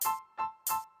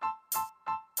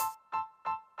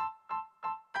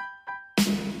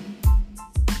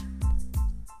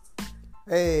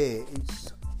Hey,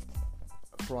 it's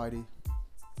Friday,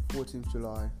 14th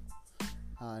July,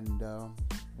 and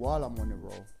while I'm on the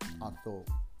roll, I thought,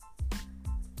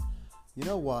 you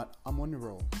know what, I'm on the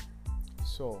roll,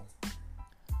 so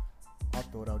I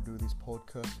thought I'll do this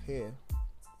podcast here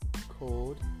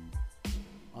called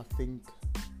I Think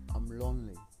I'm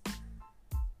Lonely.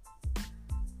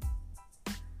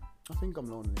 I think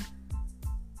I'm lonely.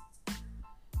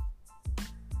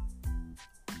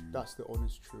 That's the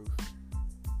honest truth.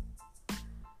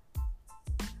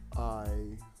 I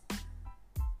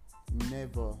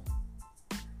never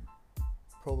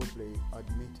probably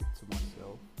admitted to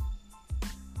myself.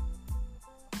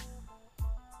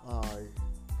 I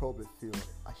probably feel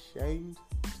ashamed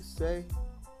to say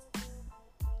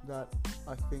that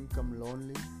I think I'm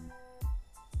lonely,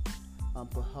 and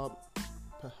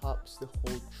perhaps the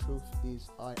whole truth is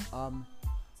I am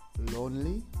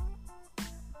lonely,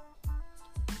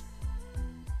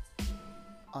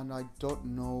 and I don't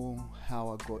know how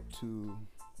I got to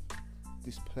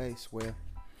this place where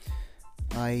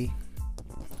I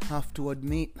have to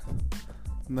admit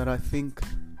that I think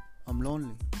I'm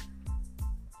lonely.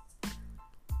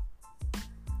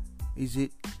 Is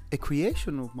it a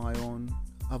creation of my own?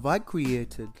 Have I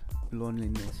created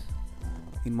loneliness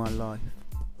in my life?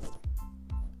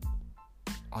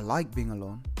 I like being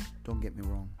alone, don't get me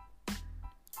wrong.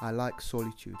 I like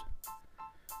solitude,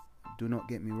 do not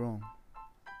get me wrong.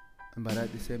 But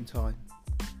at the same time,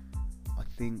 I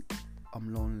think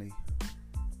I'm lonely.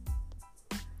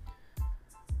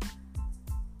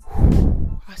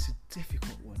 That's a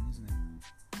difficult one, isn't it?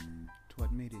 To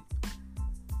admit it.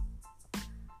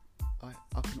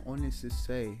 I can honestly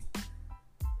say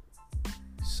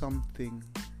something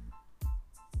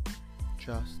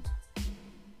just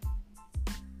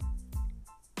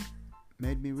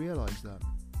made me realize that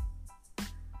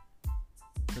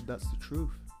that's the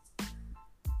truth.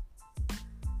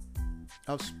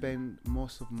 I've spent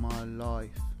most of my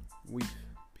life with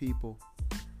people.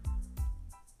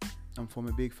 I'm from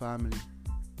a big family.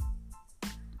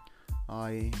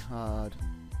 I had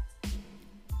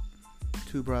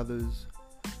 2 brothers,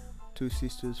 2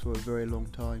 sisters for a very long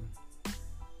time.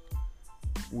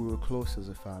 We were close as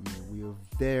a family. We were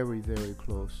very, very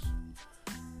close.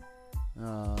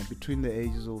 Between the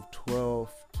ages of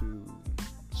 12 to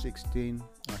 16,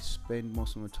 I spent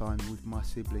most of my time with my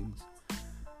siblings.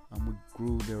 And we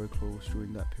grew very close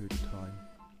during that period of time.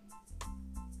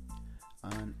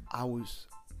 And I was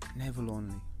never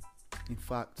lonely. In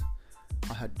fact,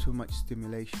 I had too much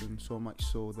stimulation, so much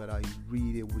so that I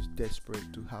really was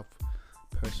desperate to have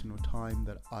personal time,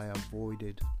 that I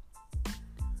avoided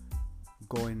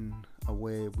going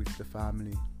away with the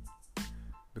family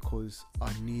because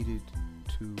I needed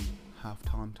to have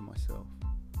time to myself.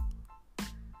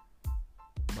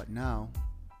 But now,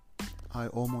 I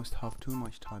almost have too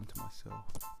much time to myself.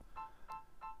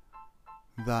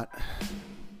 That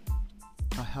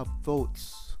I have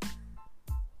thoughts,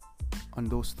 and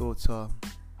those thoughts are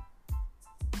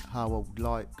how I would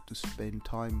like to spend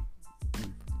time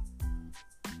with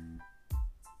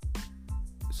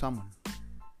someone.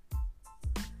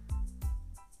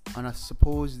 And I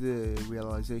suppose the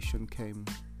realization came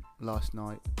last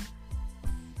night.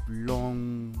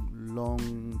 Long-term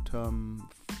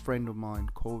friend of mine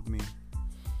called me,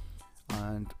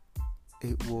 and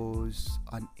it was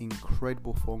an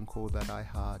incredible phone call that I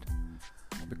had,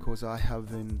 because I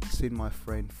haven't seen my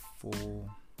friend for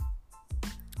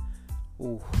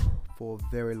a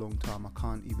very long time. I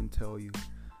can't even tell you.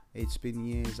 It's been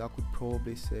years. I could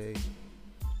probably say,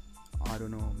 I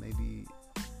don't know, maybe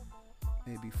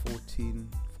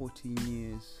 14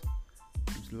 years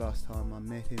was the last time I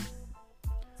met him.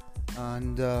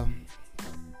 And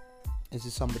this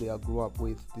is somebody I grew up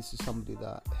with. This is somebody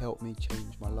that helped me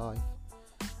change my life.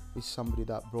 This is somebody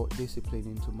that brought discipline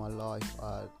into my life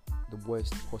at the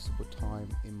worst possible time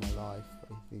in my life.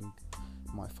 I think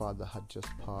my father had just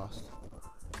passed,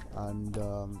 and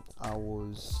I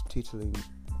was teetering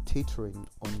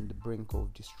on the brink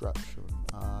of destruction.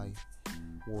 I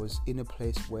was in a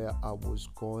place where I was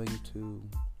going to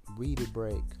really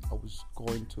break. I was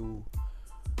going to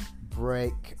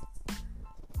break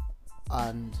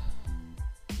and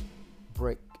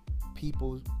break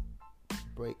people,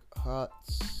 break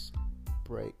hearts,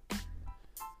 break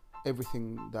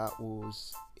everything that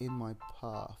was in my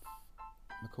path,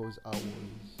 because I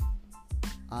was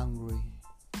angry,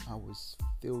 I was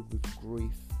filled with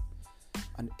grief,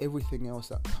 and everything else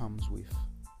that comes with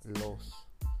loss.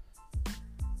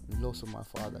 The loss of my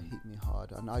father hit me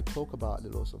hard, and I talk about the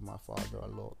loss of my father a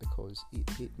lot because it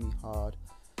hit me hard,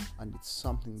 and it's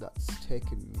something that's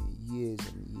taken me years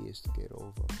and years to get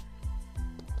over.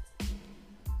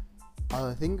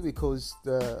 I think because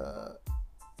the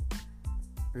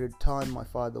time my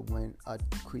father went, I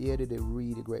created a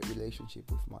really great relationship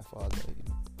with my father,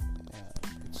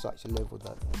 at such a level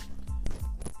that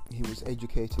he was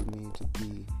educating me to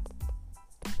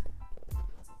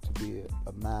be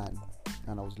a man,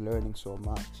 and I was learning so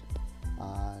much,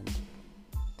 and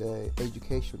the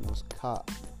education was cut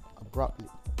abruptly,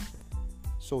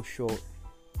 so short.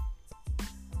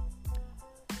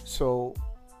 So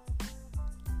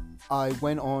I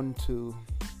went on to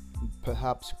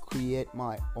perhaps create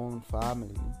my own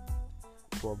family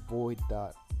to avoid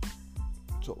that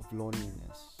sort of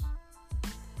loneliness,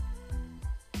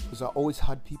 because I always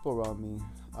had people around me.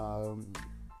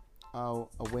 I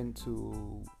went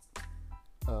to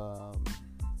a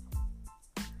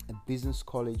business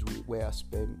college where I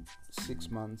spent 6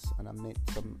 months, and I met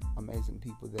some amazing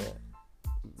people there,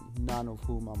 none of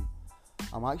whom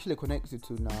I'm actually connected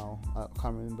to now. I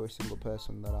can't remember a single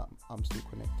person that I'm still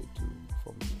connected to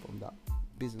from that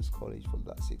business college for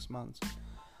that 6 months.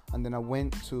 And then I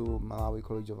went to Malawi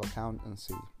College of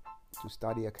Accountancy to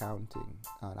study accounting,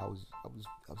 and I was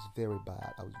very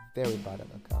bad. I was very bad at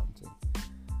accounting.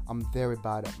 I'm very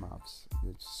bad at maths.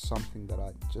 It's something that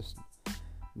I just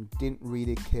didn't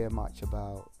really care much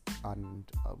about, and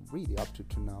really up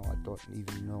to now I don't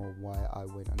even know why I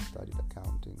went and studied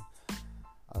accounting.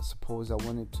 I suppose I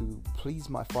wanted to please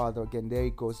my father again. There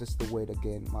it goes, that's the word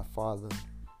again, my father.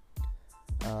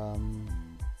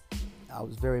 I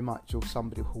was very much of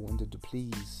somebody who wanted to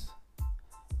please,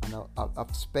 and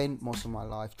I've spent most of my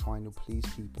life trying to please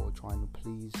people, trying to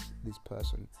please this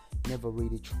person, never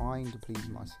really trying to please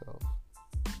myself.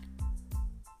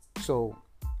 So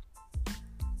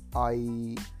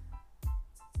I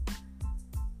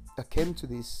came to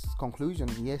this conclusion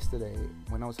yesterday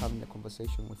when I was having a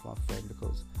conversation with my friend,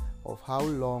 because of how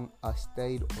long I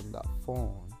stayed on that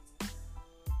phone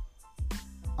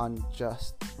and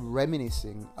just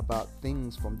reminiscing about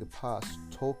things from the past,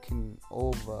 talking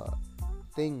over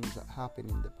things that happened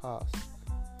in the past.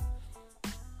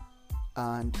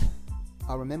 And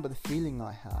I remember the feeling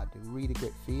I had, a really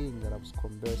great feeling that I was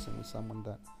conversing with someone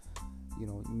that,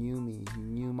 knew me, who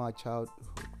knew my childhood,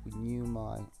 who knew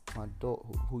my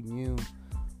adulthood, who knew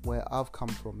where I've come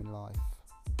from in life.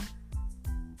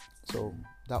 So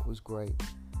that was great.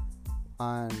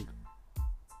 And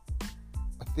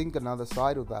I think another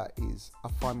side of that is I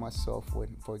find myself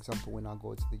for example, when I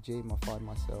go to the gym, I find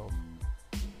myself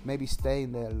maybe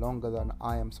staying there longer than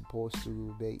I am supposed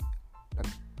to be,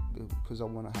 because I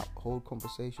want to hold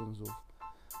conversations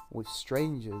with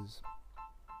strangers,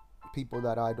 people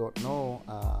that I don't know,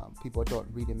 people I don't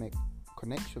really make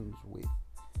connections with,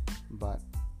 but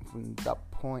from that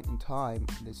point in time,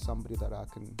 there's somebody that I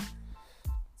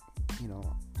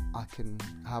can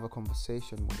have a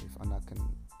conversation with, and I can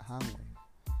hang with.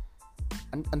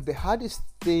 And the hardest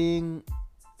thing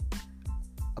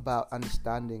about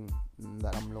understanding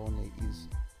that I'm lonely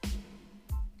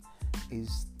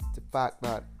is the fact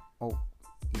that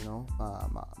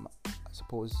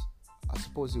I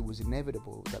suppose it was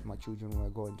inevitable that my children were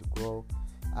going to grow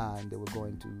and they were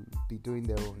going to be doing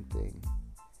their own thing.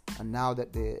 And now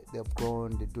that they've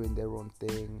grown, they're doing their own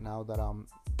thing. Now that I'm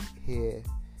here,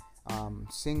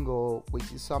 single,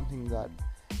 which is something that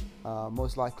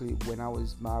most likely when I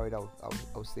was married, I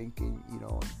was thinking,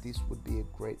 this would be a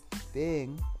great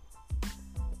thing.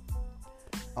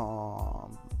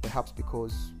 Perhaps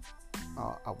because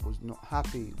I was not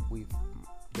happy with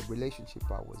the relationship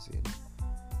I was in.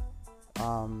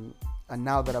 And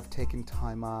now that I've taken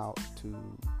time out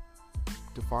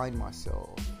to find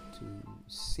myself, to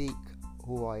seek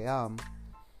who I am,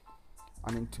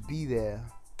 and then to be there,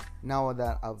 now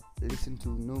that I've listened to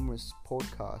numerous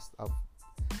podcasts, I've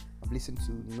listened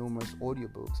to numerous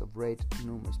audiobooks, I've read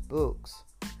numerous books,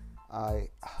 I've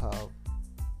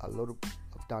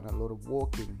done a lot of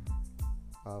walking,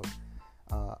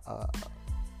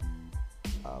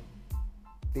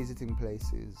 visiting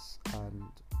places, and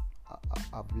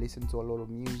I've listened to a lot of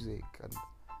music, and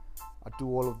I do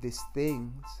all of these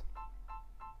things,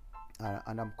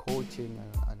 and I'm coaching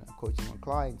and I'm coaching my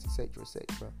clients, etc.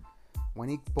 When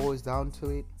it boils down to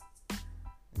it,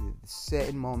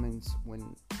 certain moments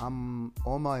when I'm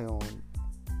on my own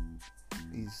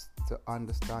is the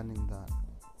understanding that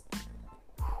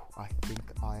I think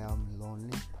I am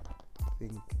lonely. I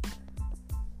think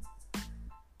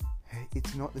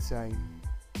it's not the same.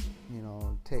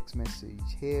 Text message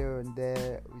here and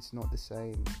there, it's not the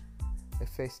same. A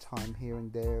FaceTime here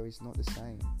and there is not the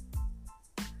same.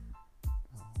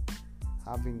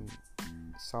 Having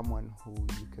someone who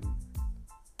you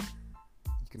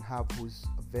can have who's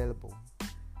available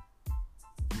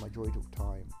the majority of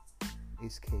time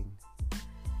is king.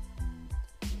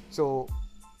 So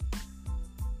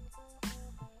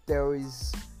there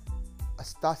is a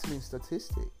startling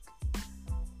statistic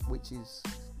which is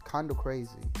kind of crazy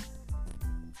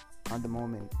at the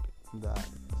moment, that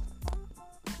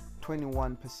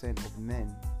 21% of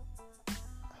men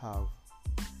have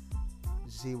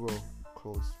zero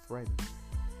close friends.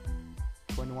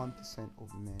 21%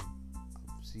 of men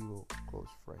have zero close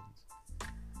friends.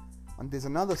 And there's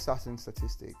another startling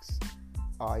statistics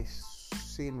I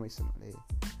seen recently,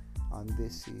 and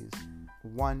this is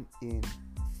 1 in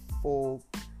 4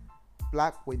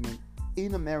 black women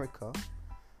in America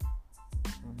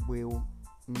will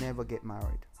never get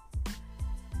married.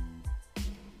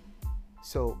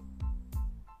 So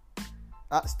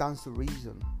that stands to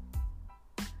reason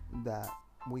that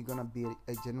we're gonna be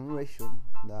a generation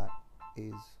that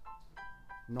is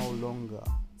no longer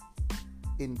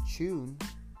in tune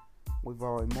with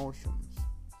our emotions,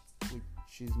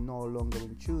 which is no longer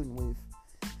in tune with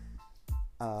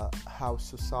how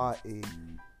society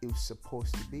is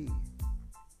supposed to be.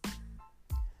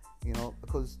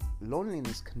 Because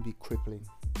loneliness can be crippling.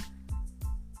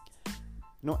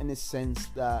 Not in the sense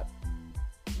that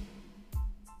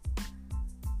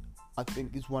I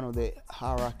think it's one of the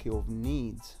hierarchy of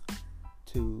needs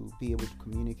to be able to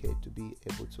communicate, to be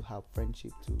able to have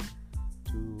friendship,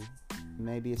 to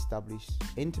maybe establish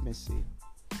intimacy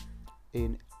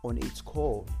on its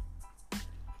core.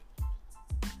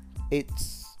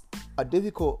 It's a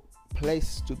difficult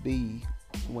place to be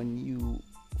when you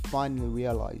finally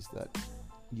realize that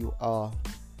you are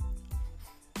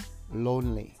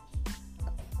lonely.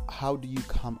 How do you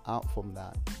come out from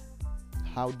that?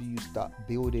 How do you start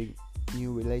building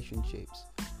new relationships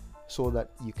so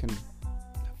that you can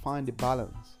find a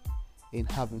balance in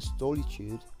having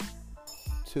solitude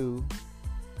to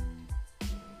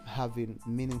having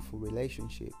meaningful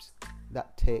relationships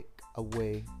that take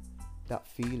away that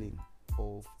feeling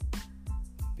of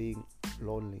being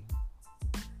lonely?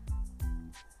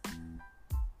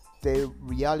 The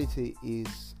reality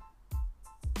is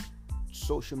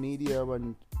social media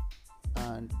and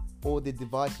all the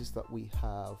devices that we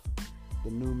have, the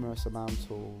numerous amounts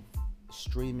of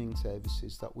streaming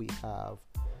services that we have,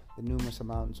 the numerous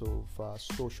amounts of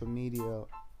social media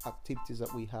activities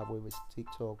that we have, whether it's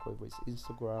TikTok, whether it's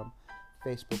Instagram,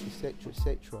 Facebook,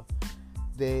 etc.,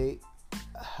 they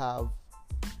have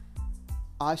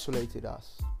isolated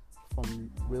us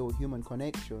from real human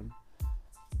connection,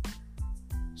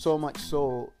 so much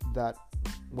so that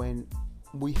when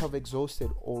we have exhausted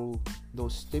all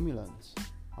those stimulants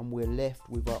and we're left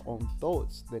with our own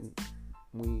thoughts, then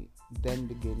we then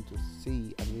begin to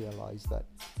see and realize that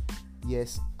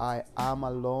yes, I am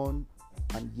alone,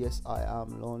 and yes, I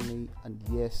am lonely, and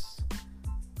yes,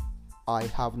 I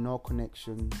have no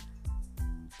connection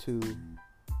to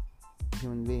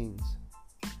human beings.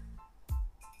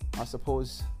 I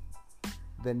suppose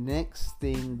the next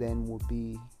thing then would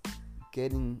be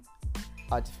getting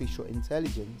artificial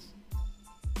intelligence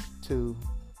to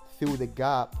fill the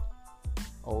gap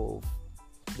of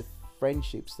the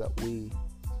friendships that we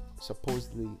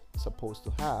supposedly supposed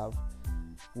to have,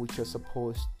 which are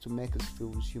supposed to make us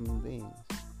feel as human beings.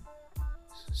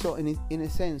 So in a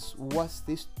sense, what's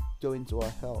this doing to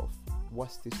our health?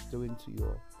 What's this doing to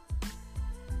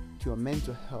your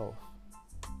mental health?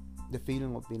 The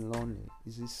feeling of being lonely,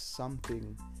 is this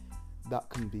something that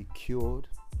can be cured?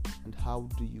 And how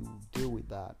do you deal with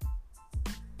that?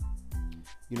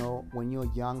 When you're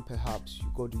young, perhaps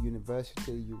you go to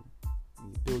university, you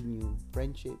build new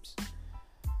friendships.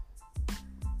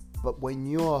 But when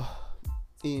you're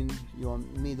in your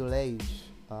middle age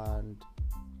and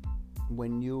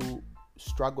when you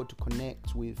struggle to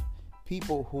connect with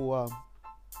people who are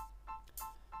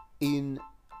in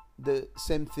the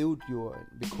same field you're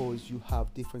in, because you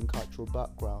have different cultural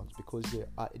backgrounds, because they're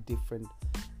at a different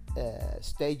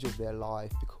stage of their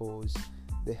life, because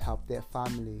they have their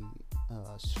family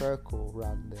circle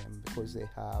around them, because they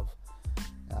have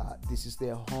this is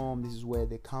their home, this is where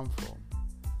they come from.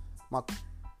 My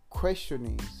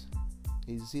question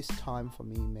is this time for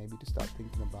me maybe to start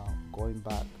thinking about going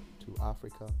back to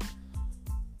Africa,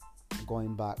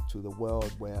 going back to the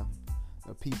world where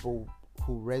the people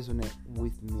who resonate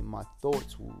with me, my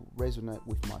thoughts, who resonate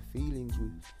with my feelings,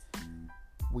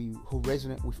 who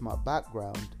resonate with my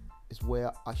background, is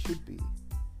where I should be.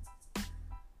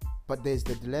 But there's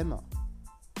the dilemma.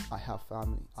 I have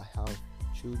family, I have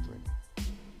children.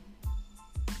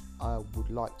 I would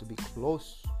like to be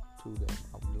close to them.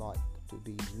 I would like to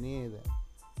be near them.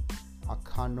 I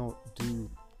cannot do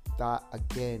that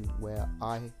again where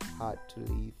I had to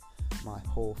leave my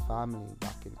whole family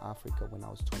back in Africa when I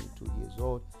was 22 years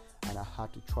old, and I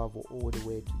had to travel all the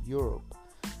way to Europe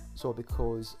So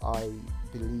because I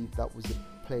believed that was the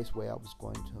place where I was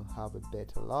going to have a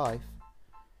better life.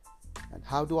 And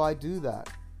how do I do that?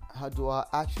 How do I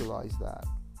actualize that?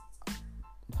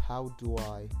 And how do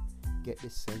I get the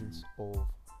sense of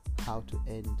how to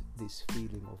end this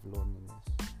feeling of loneliness?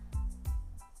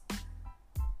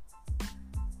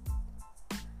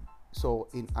 So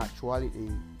in actuality,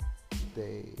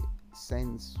 the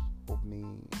sense of me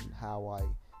and how I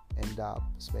end up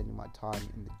spending my time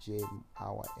in the gym,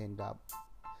 how I end up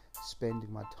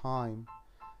spending my time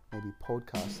maybe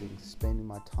podcasting, spending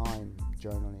my time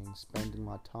journaling, spending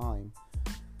my time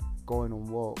going on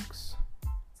walks,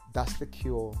 that's the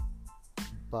cure.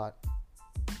 But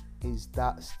is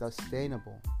that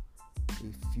sustainable?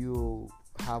 If you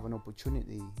have an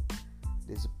opportunity,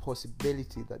 there's a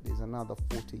possibility that there's another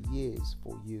 40 years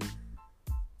for you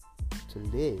to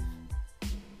live.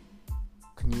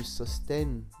 Can you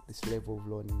sustain this level of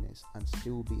loneliness and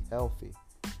still be healthy?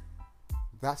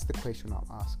 That's the question I'm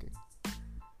asking.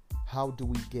 How do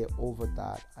we get over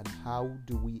that, and how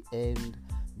do we end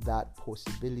that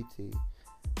possibility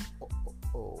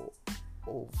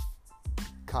of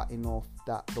cutting off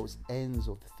those ends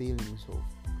of the feelings of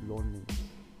loneliness?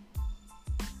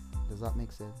 Does that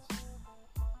make sense?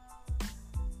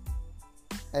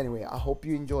 Anyway, I hope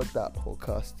you enjoyed that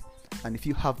podcast, and if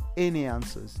you have any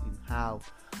answers in how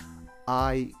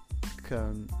I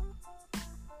can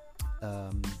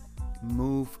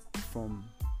move from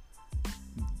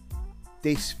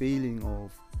this feeling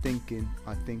of thinking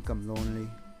I think I'm lonely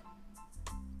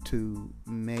to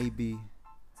maybe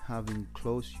having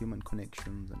close human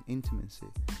connections and intimacy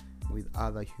with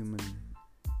other human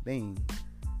beings,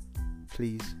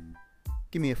 please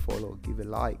give me a follow, give a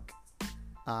like,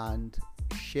 and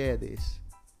share this.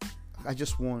 I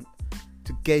just want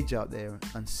to gauge out there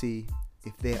and see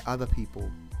if there are other people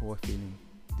who are feeling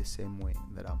the same way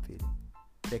that I'm feeling.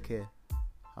 Take care.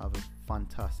 Have a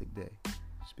fantastic day.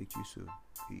 Speak to you soon.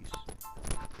 Peace.